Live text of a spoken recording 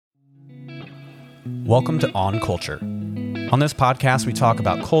Welcome to On Culture. On this podcast, we talk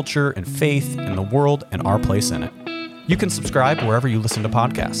about culture and faith and the world and our place in it. You can subscribe wherever you listen to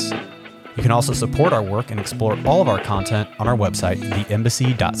podcasts. You can also support our work and explore all of our content on our website,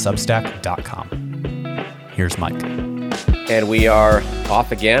 theembassy.substack.com. Here's Mike. And we are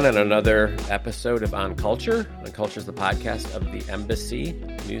off again on another episode of On Culture. On Culture is the podcast of the Embassy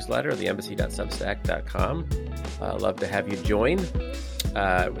newsletter, theembassy.substack.com. Love to have you join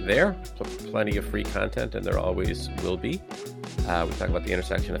there. Plenty of free content, and there always will be. We talk about the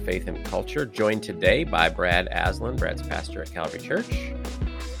intersection of faith and culture. Joined today by Brad Aslan. Brad's pastor at Calvary Church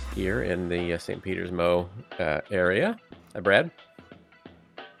here in the St. Peter's Mo area. Hi, Brad.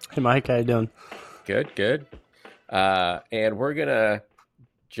 Hey, Mike. How you doing? Good. And we're going to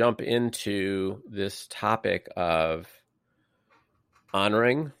jump into this topic of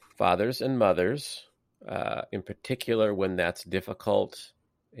honoring fathers and mothers, in particular when that's difficult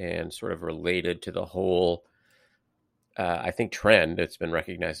and sort of related to the whole, I think, trend. It's been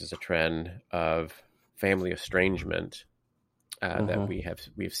recognized as a trend of family estrangement that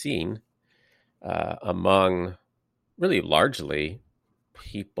we've seen among really largely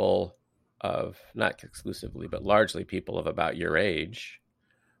people of, not exclusively, but largely people of about your age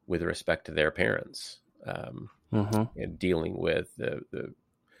with respect to their parents and dealing with the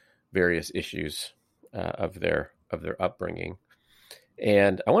various issues of their upbringing.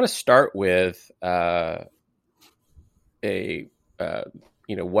 And I want to start with what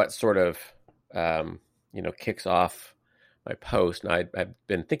sort of kicks off my post. And I've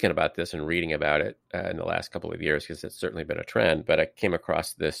been thinking about this and reading about it in the last couple of years because it's certainly been a trend. But I came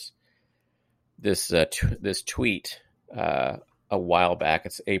across this tweet a while back.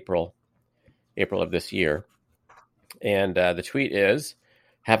 It's April of this year, and the tweet is: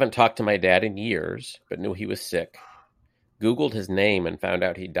 "Haven't talked to my dad in years, but knew he was sick. Googled his name and found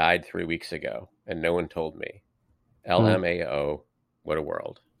out he died 3 weeks ago, and no one told me. LMAO, what a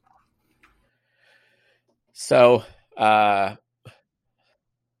world." So,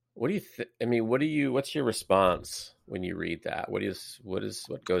 what do you what's your response when you read that? What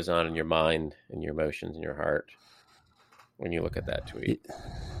goes on in your mind and your emotions and your heart when you look at that tweet?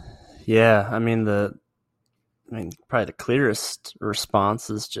 Yeah, probably the clearest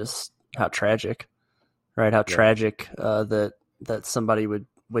response is just how tragic, right? How tragic that somebody would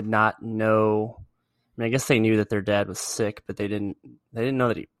not know. I guess they knew that their dad was sick, but they didn't know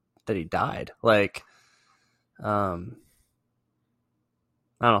that he died. Like, I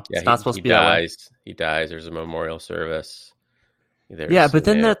don't know. It's not supposed to be that way. He dies. There's a memorial service. But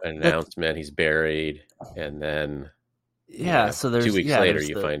then an announcement. He's buried, and then so there's 2 weeks later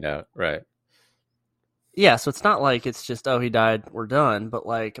you find out, right? Yeah, so it's not like it's just, he died, we're done. But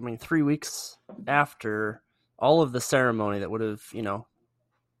 3 weeks after, all of the ceremony that would have,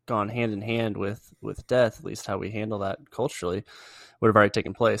 gone hand in hand with death, at least how we handle that culturally, would have already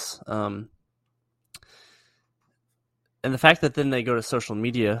taken place. And the fact that then they go to social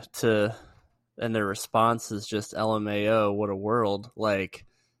media and their response is just LMAO, what a world. Like,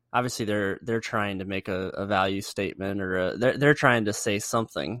 obviously they're trying to make a value statement, or they're trying to say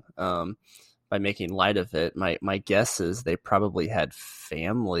something by making light of it. My guess is they probably had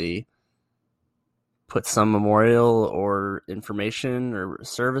family put some memorial or information or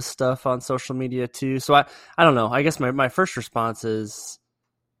service stuff on social media too. So I don't know. I guess my first response is,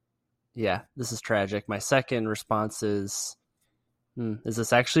 yeah, this is tragic. My second response is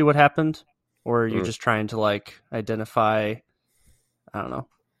this actually what happened? Or are you just trying to identify, I don't know.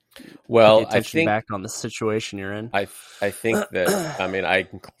 Well, I think back on the situation you're in. I think that, I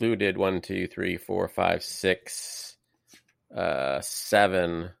included 1, 2, 3, 4, 5, 6,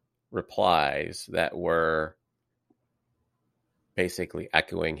 7 replies that were basically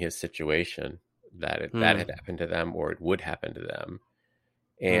echoing his situation, that that had happened to them or it would happen to them.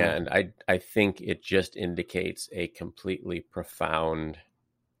 And I think it just indicates a completely profound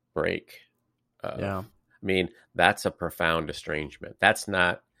break. That's a profound estrangement. That's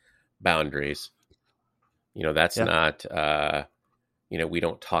not boundaries. That's not, we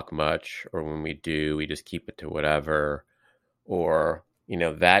don't talk much, or when we do, we just keep it to whatever, or,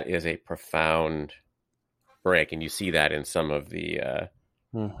 that is a profound break. And you see that in some of the,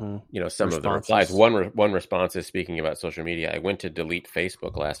 some responses. Of the replies. One response is, speaking about social media, I went to delete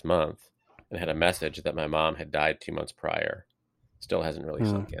Facebook last month and had a message that my mom had died 2 months prior. Still hasn't really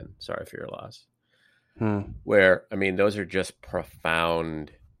sunk in. Sorry for your loss. Where, those are just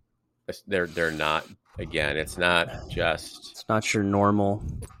profound. They're not, again, it's not your normal.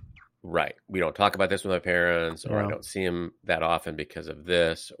 Right. We don't talk about this with my parents, or I don't see them that often because of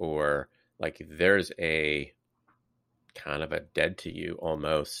this, or there's a kind of a dead to you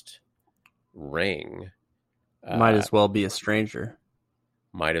almost ring. Might as well be a stranger.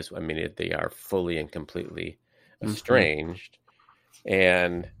 They are fully and completely estranged.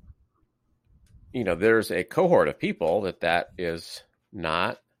 And, there's a cohort of people that is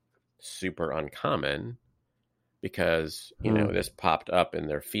not super uncommon because, this popped up in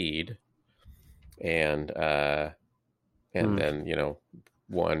their feed and then,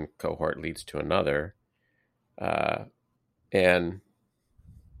 one cohort leads to another. And,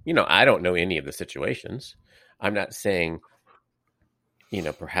 I don't know any of the situations. I'm not saying,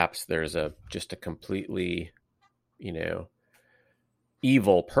 perhaps there's just a completely,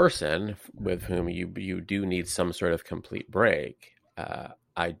 evil person with whom you do need some sort of complete break.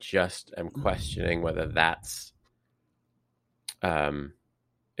 I just am questioning whether that's, whether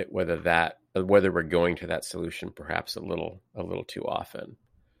we're going to that solution perhaps a little too often.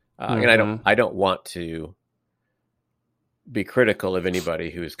 And I don't want to be critical of anybody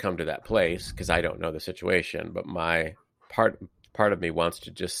who's come to that place because I don't know the situation, but my part of me wants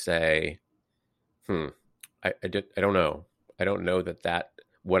to just say, I don't know. I don't know that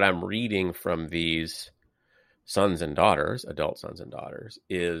what I'm reading from these sons and daughters, adult sons and daughters,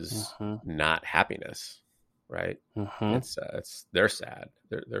 is not happiness, right? It's they're sad.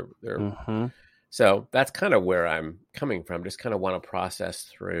 They're So that's kind of where I'm coming from. Just kind of want to process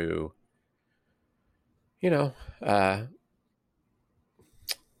through,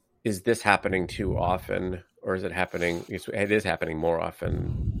 is this happening too often, or is it happening? It is happening more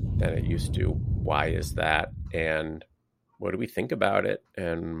often than it used to. Why is that? And what do we think about it?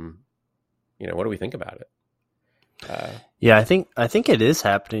 And what do we think about it? Yeah, I think it is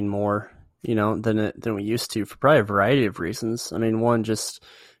happening more, than we used to for probably a variety of reasons. I mean, one, just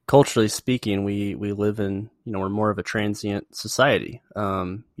culturally speaking, we live in, we're more of a transient society.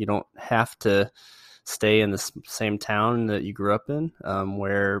 You don't have to stay in the same town that you grew up in,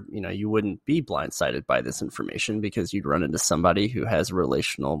 where, you wouldn't be blindsided by this information because you'd run into somebody who has a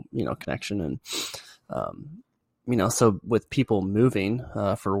relational, connection. And, so with people moving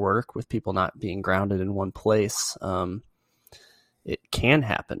for work, with people not being grounded in one place, it can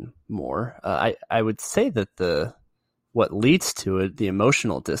happen more. I would say that what leads to it, the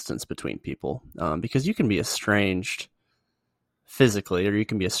emotional distance between people, because you can be estranged physically, or you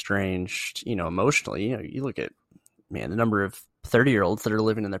can be estranged, emotionally. You look at, the number of 30-year-olds that are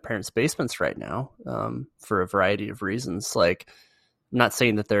living in their parents' basements right now, for a variety of reasons. Like, I'm not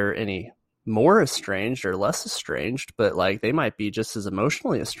saying that they're any more estranged or less estranged, but like they might be just as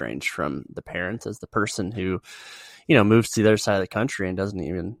emotionally estranged from the parents as the person who, moves to the other side of the country and doesn't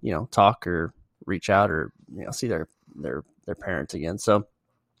even, talk or reach out or, see their parents again. So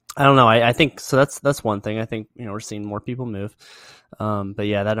I don't know. I think so. That's one thing. I think, we're seeing more people move. But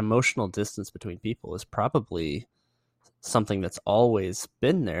yeah, that emotional distance between people is probably something that's always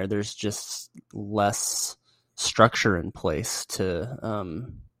been there. There's just less structure in place to, I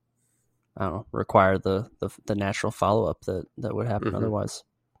don't know, require the natural follow-up that would happen otherwise.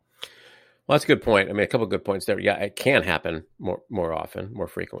 Well, that's a good point. I mean, a couple of good points there. Yeah, it can happen more often, more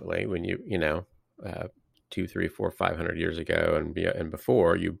frequently when 200, 300, 400, 500 years ago and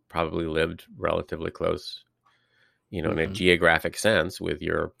before, you probably lived relatively close, in a geographic sense with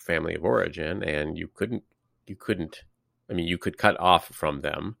your family of origin, and you couldn't. I mean, you could cut off from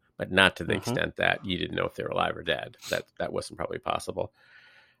them, but not to the extent that you didn't know if they were alive or dead. That wasn't probably possible.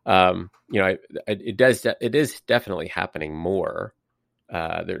 It is definitely happening more.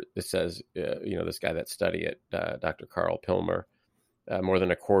 It says, this guy that study it, Dr. Carl Pilmer, more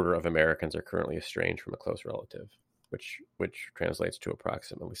than a quarter of Americans are currently estranged from a close relative, which translates to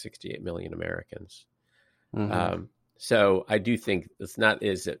approximately 68 million Americans. So I do think it's not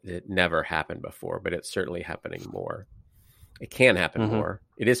is it never happened before, but it's certainly happening more. It can happen more.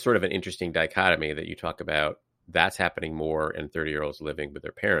 It is sort of an interesting dichotomy that you talk about. That's happening more, and 30-year-olds living with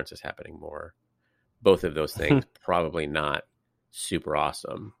their parents is happening more. Both of those things probably not super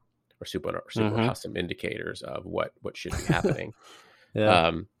awesome or super awesome indicators of what should be happening.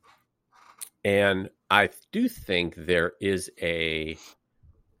 Yeah. And I do think there is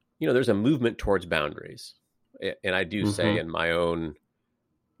there's a movement towards boundaries. And I do say in my own,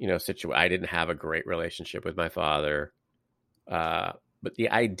 situation, I didn't have a great relationship with my father. But the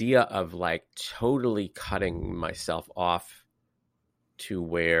idea of like totally cutting myself off to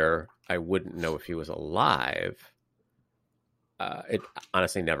where I wouldn't know if he was alive, it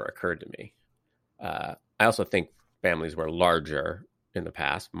honestly never occurred to me. I also think families were larger in the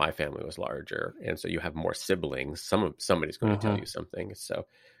past. My family was larger, and so you have more siblings. Somebody's going to tell you something, so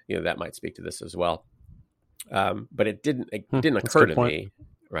that might speak to this as well. But it didn't occur to me,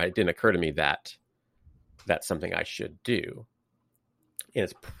 right? It didn't occur to me that that's something I should do. And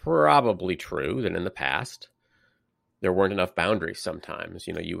it's probably true that in the past, there weren't enough boundaries sometimes.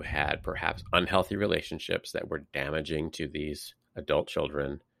 You know, you had perhaps unhealthy relationships that were damaging to these adult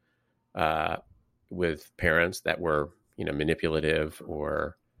children, with parents that were, you know, manipulative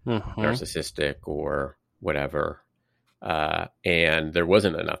or narcissistic or whatever. And there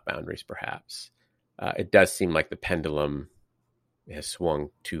wasn't enough boundaries, perhaps. It does seem like the pendulum has swung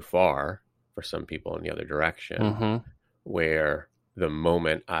too far for some people in the other direction, where the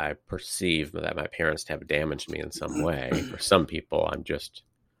moment I perceive that my parents have damaged me in some way, for some people, I'm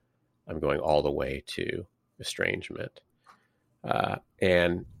going all the way to estrangement.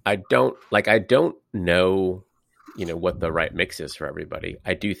 And I don't know, you know, what the right mix is for everybody.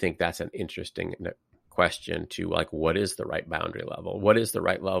 I do think that's an interesting question to, like, what is the right boundary level? What is the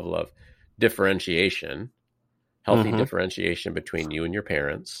right level of differentiation, healthy differentiation between you and your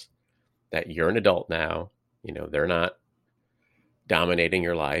parents, that you're an adult now, you know, they're not dominating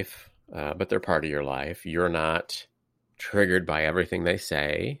your life, but they're part of your life. You're not triggered by everything they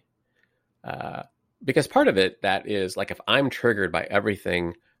say. Because part of it, that is, like, if I'm triggered by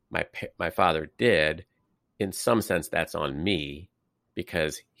everything my father did, in some sense, that's on me,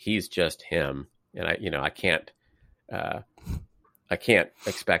 because he's just him. And I can't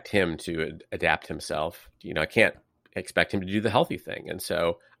expect him to adapt himself. You know, I can't expect him to do the healthy thing. And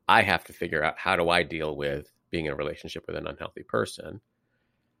so I have to figure out, how do I deal with being in a relationship with an unhealthy person?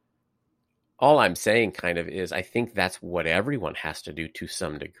 All I'm saying kind of is, I think that's what everyone has to do to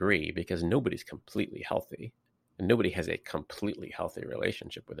some degree, because nobody's completely healthy and nobody has a completely healthy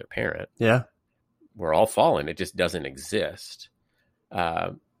relationship with their parent. Yeah. We're all fallen. It just doesn't exist.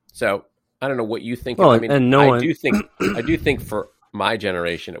 So I don't know what you think. Well, I mean, and I do think for my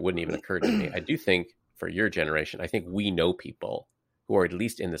generation, it wouldn't even occur to me. I do think for your generation, I think we know people who are at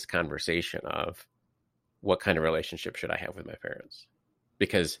least in this conversation of, what kind of relationship should I have with my parents?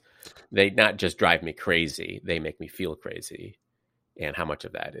 Because they not just drive me crazy, they make me feel crazy. And how much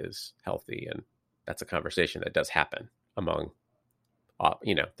of that is healthy? And that's a conversation that does happen among,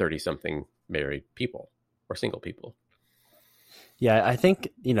 30-something married people or single people. Yeah, I think,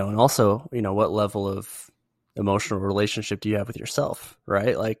 and also, what level of emotional relationship do you have with yourself,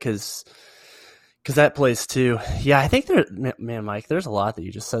 right? Like, because that plays too. Yeah, I think man, Mike, there's a lot that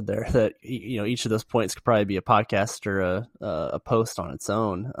you just said there that, each of those points could probably be a podcast or a post on its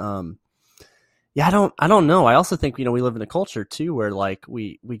own. Yeah, I don't know. I also think, we live in a culture too, where, like,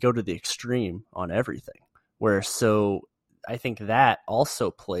 we go to the extreme on everything, so I think that also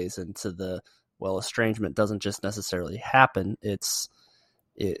plays into estrangement doesn't just necessarily happen.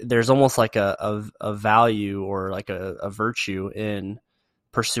 There's almost like a value or like a virtue in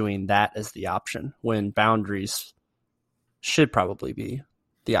pursuing that as the option, when boundaries should probably be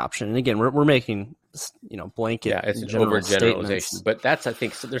the option. And again, we're making, blanket. Yeah, it's an overgeneralization, but that's, I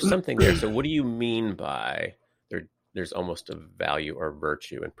think, so there's something there. So what do you mean by there's almost a value or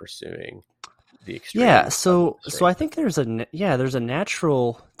virtue in pursuing the extreme? Yeah. So I think there's a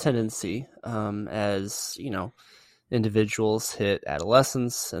natural tendency, as, individuals hit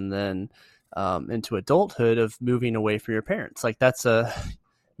adolescence and then, into adulthood, of moving away from your parents. Like, that's a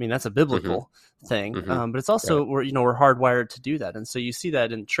biblical thing. But it's also, we're hardwired to do that. And so you see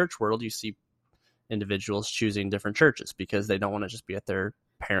that in church world, you see individuals choosing different churches because they don't want to just be at their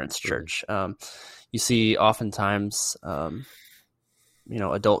parents' church. You see oftentimes,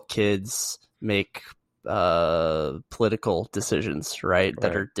 adult kids make political decisions, right,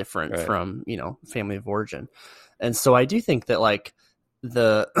 that are different from, family of origin. And so I do think that, like,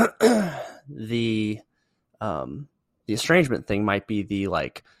 the estrangement thing might be the,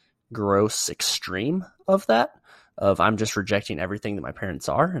 like, gross extreme of that, of I'm just rejecting everything that my parents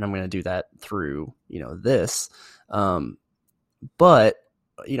are, and I'm going to do that through, this. But,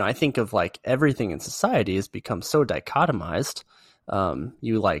 I think of, like, everything in society has become so dichotomized.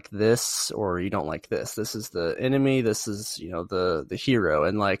 You like this or you don't like this. This is the enemy. This is, the hero.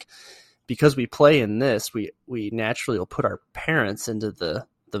 And, like, because we play in this, we naturally will put our parents into the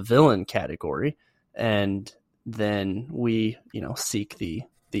villain category, and then we, seek the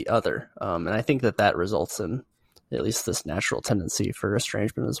other. And I think that results in at least this natural tendency for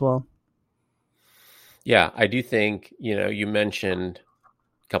estrangement as well. Yeah, I do think, you mentioned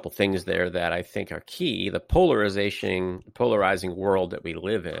a couple things there that I think are key. The polarizing world that we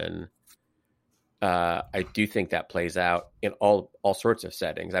live in, I do think that plays out in all sorts of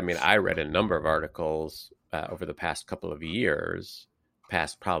settings. I mean, I read a number of articles over the past couple of years,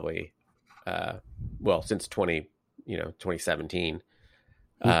 past probably, since 2017,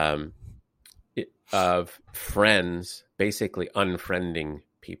 of friends basically unfriending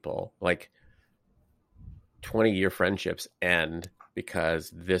people. Like, 20-year friendships end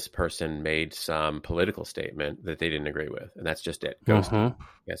because this person made some political statement that they didn't agree with, and that's just it. Ghosting.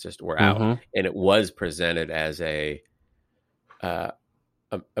 That's just, we're out. And it was presented as a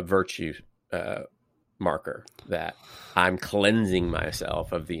virtue marker, that I'm cleansing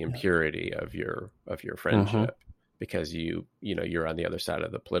myself of the impurity of your friendship because you're on the other side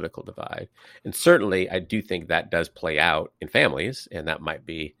of the political divide. And certainly I do think that does play out in families, and that might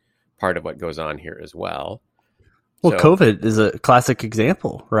be part of what goes on here as well. Well, so, COVID is a classic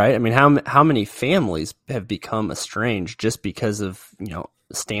example, right? I mean, how many families have become estranged just because of,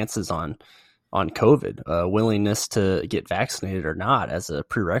 stances on COVID, willingness to get vaccinated or not as a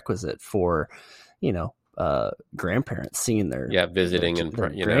prerequisite for, grandparents seeing their visiting their, and their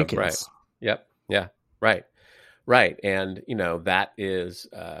grandkids. Right. Yep. Yeah. Right. And that is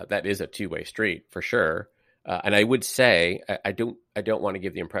a two-way street for sure. And I would say I don't want to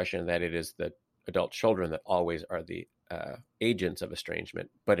give the impression that it is the adult children that always are the agents of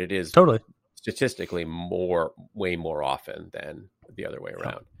estrangement, but it is totally statistically way more often than the other way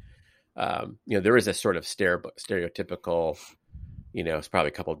around. There is a sort of stereotypical, it's probably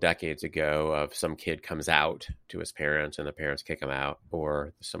a couple of decades ago, of some kid comes out to his parents and the parents kick him out,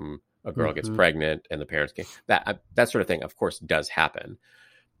 or a girl gets pregnant and the parents that sort of thing, of course, does happen.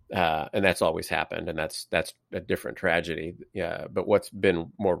 And that's always happened, and that's a different tragedy. Yeah, but what's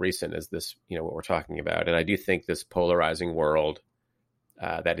been more recent is this, what we're talking about. And I do think this polarizing world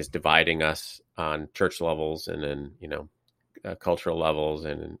that is dividing us on church levels and in cultural levels,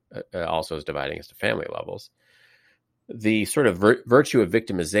 and also is dividing us to family levels. The sort of virtue of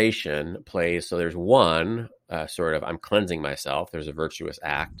victimization plays. So there's one sort of, I'm cleansing myself. There's a virtuous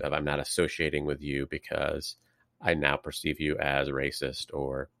act of, I'm not associating with you because I now perceive you as racist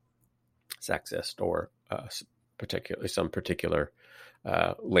or sexist or particularly some particular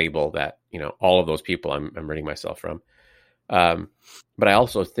label that, all of those people I'm ridding myself from. But I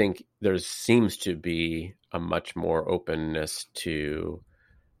also think there seems to be a much more openness to,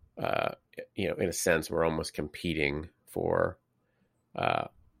 in a sense, we're almost competing for,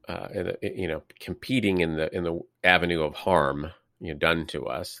 competing in the avenue of harm, done to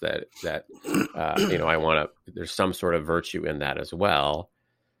us. That I want to. There's some sort of virtue in that as well,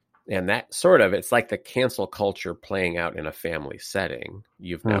 and that sort of, it's like the cancel culture playing out in a family setting.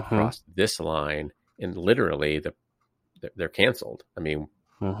 You've now crossed this line, and literally they're canceled. I mean,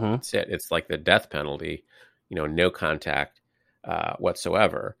 that's it. It's like the death penalty. No contact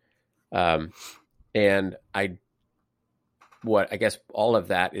whatsoever. And I guess all of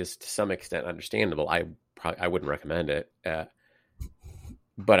that is to some extent understandable. I wouldn't recommend it.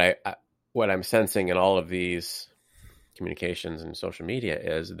 But what I'm sensing in all of these communications and social media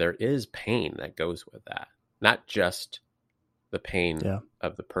is there is pain that goes with that. Not just the pain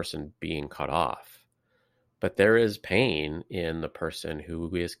of the person being cut off, but there is pain in the person who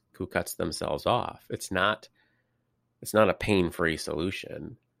cuts themselves off. It's not a pain-free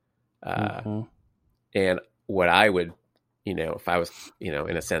solution. And what I would, if I was, in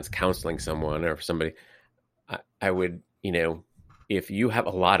a sense, counseling someone or somebody, I would, if you have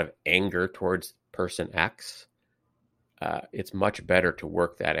a lot of anger towards person X, it's much better to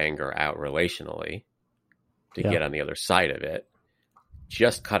work that anger out relationally to get on the other side of it.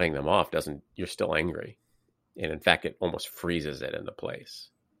 Just cutting them off you're still angry. And in fact, it almost freezes it into place.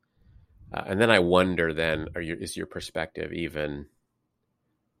 And then I wonder is your perspective even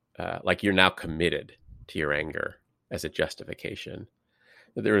like you're now committed to your anger as a justification?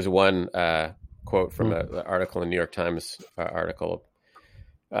 There was one quote from an article in New York Times article.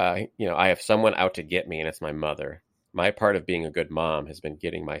 I have someone out to get me, and it's my mother. My part of being a good mom has been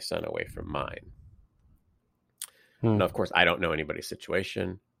getting my son away from mine. Now, of course, I don't know anybody's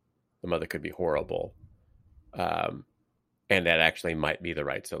situation. The mother could be horrible. And that actually might be the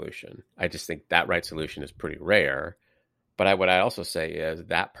right solution. I just think that right solution is pretty rare. But what I also say is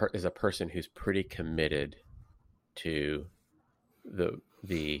that is a person who's pretty committed to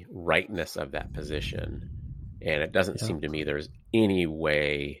the rightness of that position. And it doesn't seem to me there's any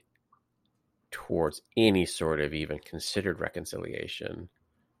way towards any sort of even considered reconciliation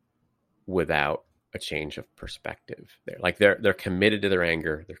without a change of perspective there. Like they're committed to their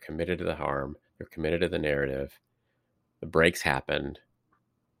anger. They're committed to the harm. They're committed to the narrative. The breaks happened.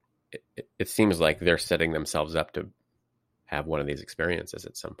 It seems like they're setting themselves up to have one of these experiences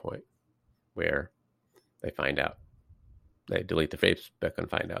at some point where they find out, they delete the Facebook and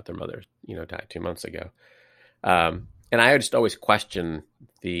find out their mother, died 2 months ago. And I just always question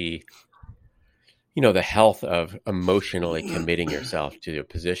the health of emotionally committing yourself to a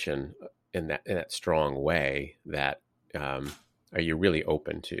position in that strong way that, are you really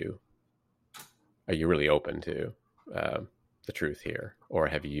open to the the truth here, or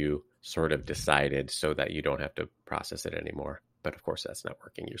have you sort of decided so that you don't have to process it anymore? But of course, that's not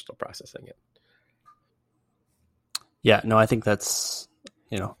working. You're still processing it. Yeah, no, I think that's,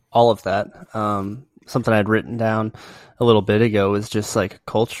 all of that. Something I'd written down a little bit ago was just like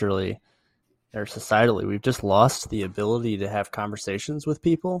culturally or societally, we've just lost the ability to have conversations with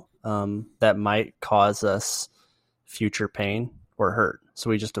people that might cause us future pain or hurt. So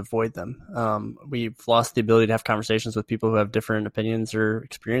we just avoid them. We've lost the ability to have conversations with people who have different opinions or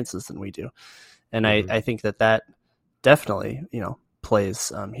experiences than we do. And I think that definitely,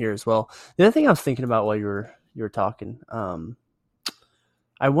 plays here as well. The other thing I was thinking about while you were talking,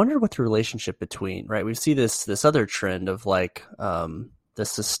 I wonder what the relationship between, right? We see this other trend of like the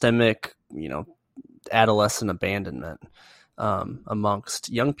systemic, adolescent abandonment amongst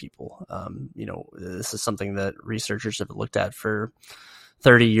young people. This is something that researchers have looked at for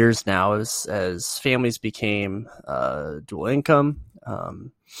 30 years now as families became dual income.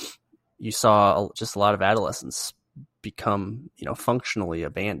 You saw just a lot of adolescents become, functionally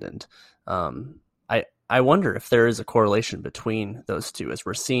abandoned. I wonder if there is a correlation between those two, as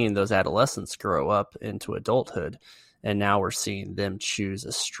we're seeing those adolescents grow up into adulthood, and now we're seeing them choose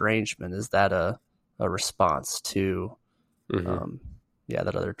estrangement. Is that a response to,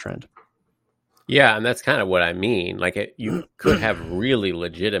 that other trend? Yeah, and that's kind of what I mean. Like, you could have really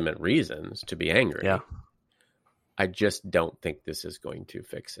legitimate reasons to be angry. Yeah. I just don't think this is going to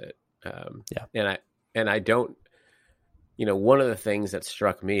fix it. And I don't. One of the things that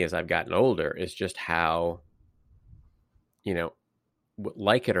struck me as I've gotten older is just how,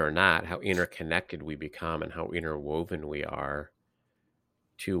 like it or not, how interconnected we become and how interwoven we are,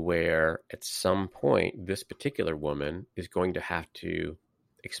 to where at some point this particular woman is going to have to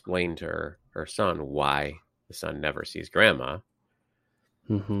explain to her son why the son never sees grandma.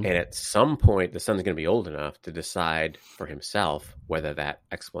 And at some point, the son's going to be old enough to decide for himself whether that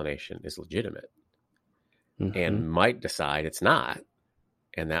explanation is legitimate. And might decide it's not,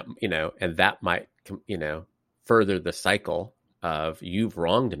 and that might further the cycle of, you've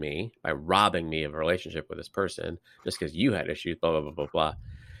wronged me by robbing me of a relationship with this person just because you had issues, blah blah blah blah blah.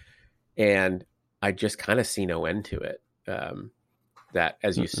 And I just kind of see no end to it. That,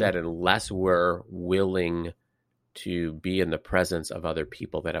 as you said, unless we're willing to be in the presence of other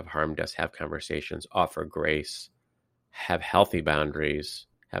people that have harmed us, have conversations, offer grace, have healthy boundaries,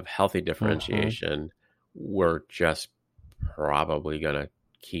 have healthy differentiation. We're just probably going to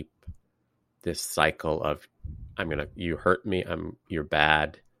keep this cycle of, you hurt me, you're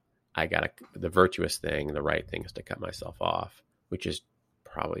bad, the virtuous thing, the right thing is to cut myself off, which is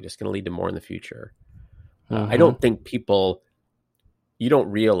probably just going to lead to more in the future. I don't think you don't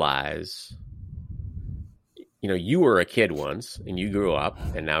realize, you were a kid once and you grew up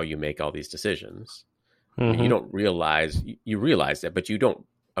and now you make all these decisions. You don't realize, you realize it, but you don't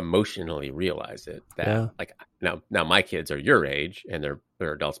emotionally realize it, that like now my kids are your age and they're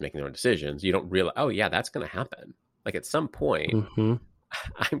adults making their own decisions. You don't realize, oh yeah, that's going to happen. Like, at some point I'm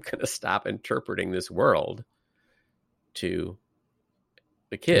going to stop interpreting this world to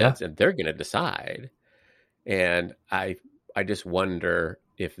the kids and they're going to decide. And I just wonder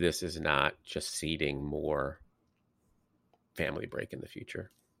if this is not just seeding more family break in the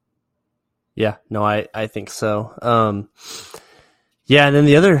future. Yeah, no, I think so. Yeah, and then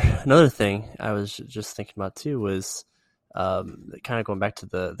another thing I was just thinking about too was kind of going back to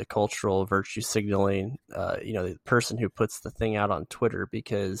the cultural virtue signaling. The person who puts the thing out on Twitter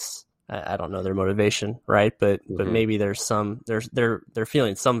because I don't know their motivation, right? But maybe there's they're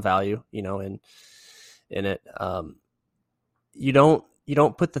feeling some value, in it. You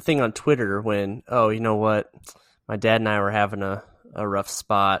don't put the thing on Twitter when, oh, you know what, my dad and I were having a rough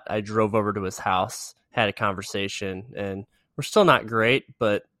spot. I drove over to his house, had a conversation, and we're still not great,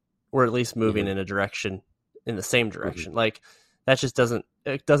 but we're at least moving in the same direction. Like, that just doesn't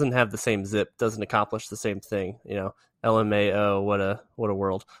have the same zip, doesn't accomplish the same thing. LMAO, what a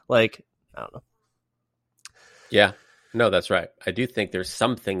world. Like, I don't know. Yeah. No, that's right. I do think there's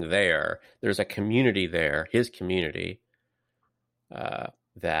something there. There's a community there, his community,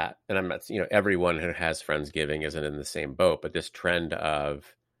 that, and I'm not, everyone who has Friendsgiving isn't in the same boat, but this trend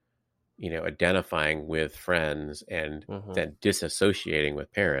of, identifying with friends and then disassociating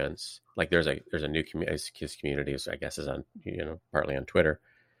with parents. Like, there's a new community, his community, I guess, is on, partly on Twitter.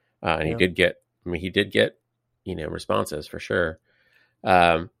 And he did get responses for sure.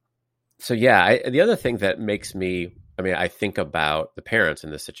 So yeah, the other thing that makes me, I think about the parents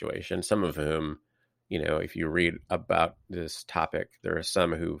in this situation, some of whom, if you read about this topic, there are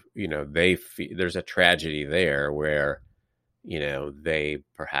some who, there's a tragedy there where they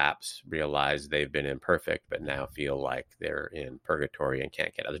perhaps realize they've been imperfect, but now feel like they're in purgatory and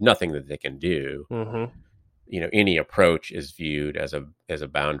can't get out. There's nothing that they can do. Mm-hmm. Any approach is viewed as a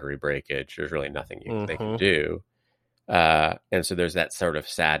boundary breakage. There's really nothing they can do. And so there's that sort of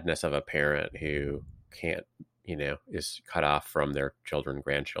sadness of a parent who can't, is cut off from their children,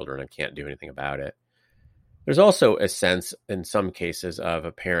 grandchildren, and can't do anything about it. There's also a sense in some cases of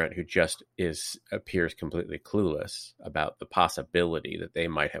a parent who just appears completely clueless about the possibility that they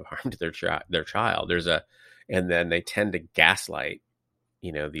might have harmed their child. And then they tend to gaslight,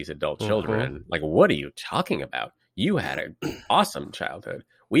 these adult children. Like, what are you talking about? You had an awesome childhood.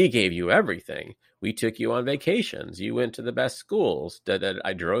 We gave you everything. We took you on vacations. You went to the best schools.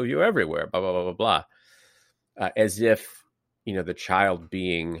 I drove you everywhere. Blah, blah, blah, blah, blah. As if, the child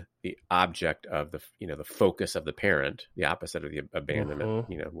being the object of the focus of the parent, the opposite of the abandonment,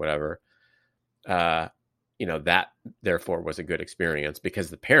 whatever, that therefore was a good experience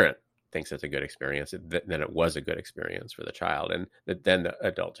because the parent thinks it's a good experience. Then it was a good experience for the child. And then the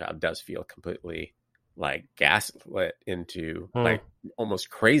adult child does feel completely like gaslit into like almost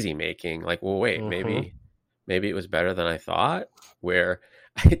crazy making, like, well, wait, maybe it was better than I thought. Where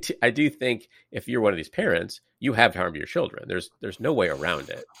I do think if you're one of these parents, you have harmed your children. There's no way around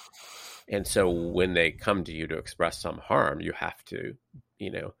it. And so when they come to you to express some harm, you have to,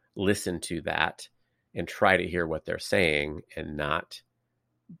 listen to that and try to hear what they're saying and not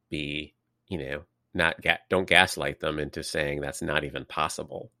be, don't gaslight them into saying that's not even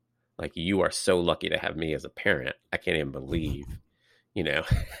possible. Like, you are so lucky to have me as a parent. I can't even believe,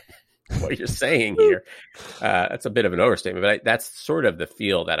 what you're saying here. That's a bit of an overstatement, but that's sort of the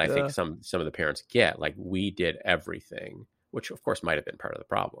feel that I think some of the parents get. Like, we did everything, which of course might have been part of the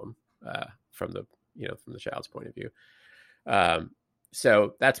problem from the child's point of view.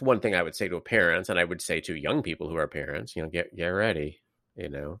 So that's one thing I would say to parents, and I would say to young people who are parents, get ready. I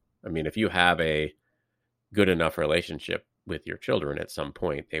mean, if you have a good enough relationship with your children, at some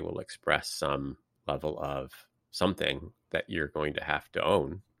point they will express some level of something that you're going to have to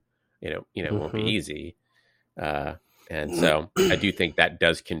own. It won't be easy. And so I do think that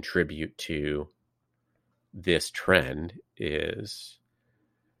does contribute to this trend is,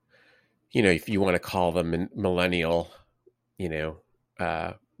 if you want to call them millennial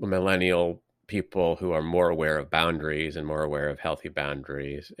people who are more aware of boundaries and more aware of healthy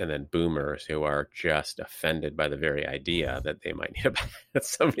boundaries, and then boomers who are just offended by the very idea that they might that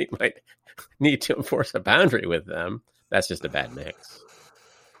somebody might need to enforce a boundary with them. That's just a bad mix.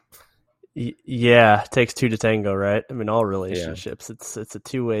 Yeah, it takes two to tango, right? I mean, all relationships, it's a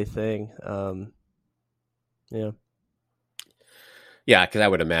two-way thing. Yeah, because I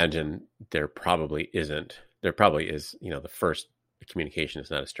would imagine there probably is, the first communication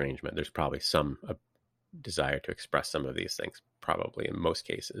is not estrangement. There's probably some desire to express some of these things, probably in most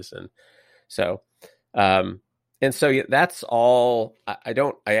cases. And so, that's all. I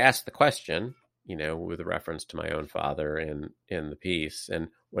asked the question, with a reference to my own father in the piece. And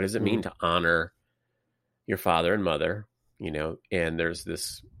what does it mean to honor your father and mother? And there's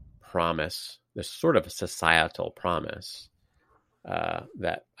this promise, this sort of a societal promise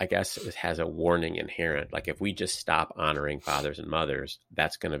that I guess it has a warning inherent. Like, if we just stop honoring fathers and mothers,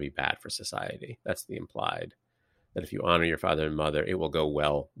 that's going to be bad for society. That's the implied. That if you honor your father and mother, it will go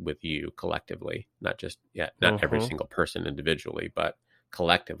well with you collectively, not every single person individually, but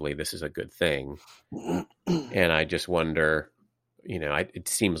collectively, this is a good thing. And I just wonder, it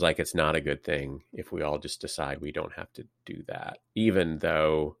seems like it's not a good thing if we all just decide we don't have to do that, even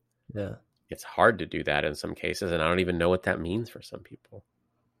though it's hard to do that in some cases. And I don't even know what that means for some people.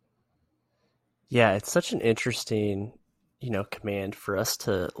 Yeah, it's such an interesting, command for us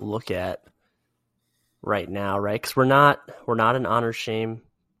to look at right now, right? Because we're not an honor shame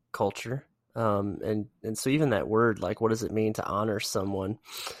culture. And so even that word, like, what does it mean to honor someone,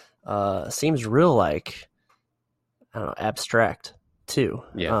 seems real, like, I don't know, abstract too.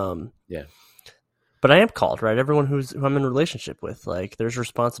 Yeah. But I am called, right? Everyone who I'm in a relationship with, like, there's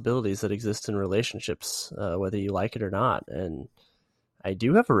responsibilities that exist in relationships, whether you like it or not. And I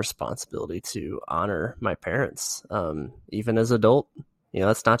do have a responsibility to honor my parents, even as adult.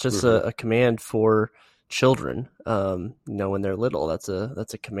 That's not just a command for children. When they're little, that's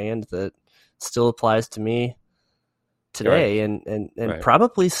a command that still applies to me today, and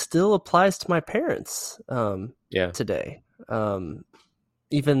probably still applies to my parents today.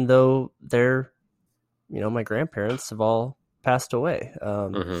 Even though they're, my grandparents have all passed away.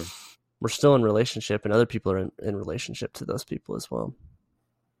 We're still in relationship, and other people are in relationship to those people as well.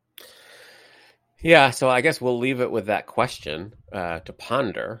 Yeah, so I guess we'll leave it with that question to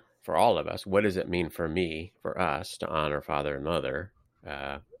ponder. for all of us, what does it mean for us to honor father and mother?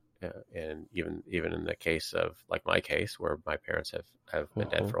 And even in the case of, like my case, where my parents have been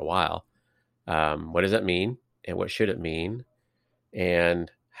dead for a while, what does that mean, and what should it mean,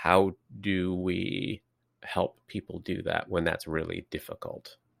 and how do we help people do that when that's really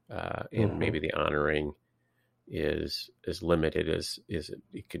difficult, and maybe the honoring is as limited as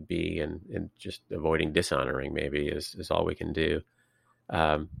it could be, and just avoiding dishonoring maybe is all we can do.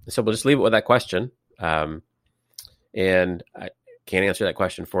 So we'll just leave it with that question. And I can't answer that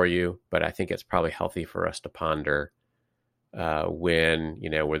question for you, but I think it's probably healthy for us to ponder when,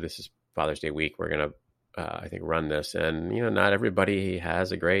 where this is Father's Day week, we're going to, I think, run this. And, not everybody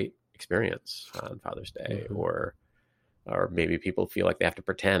has a great experience on Father's Day, or maybe people feel like they have to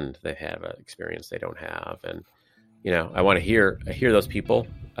pretend they have an experience they don't have. And, I want to hear those people.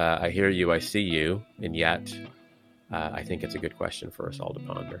 I hear you, I see you. And yet I think it's a good question for us all to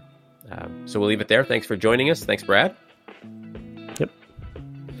ponder. So we'll leave it there. Thanks for joining us. Thanks, Brad. Yep.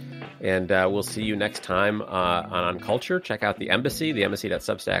 And we'll see you next time on Culture. Check out the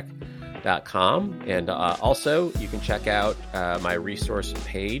embassy.substack.com. And also, you can check out my resource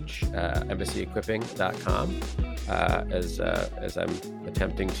page, embasseyequipping.com, as I'm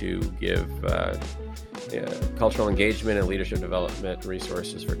attempting to give cultural engagement and leadership development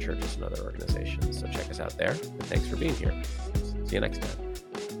resources for churches and other organizations. So check us out there. And thanks for being here. See you next time.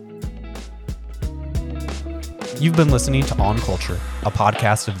 You've been listening to On Culture, a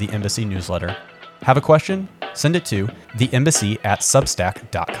podcast of the Embassy newsletter. Have a question? Send it to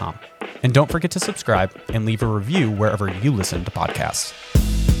theembassy@substack.com. And don't forget to subscribe and leave a review wherever you listen to podcasts.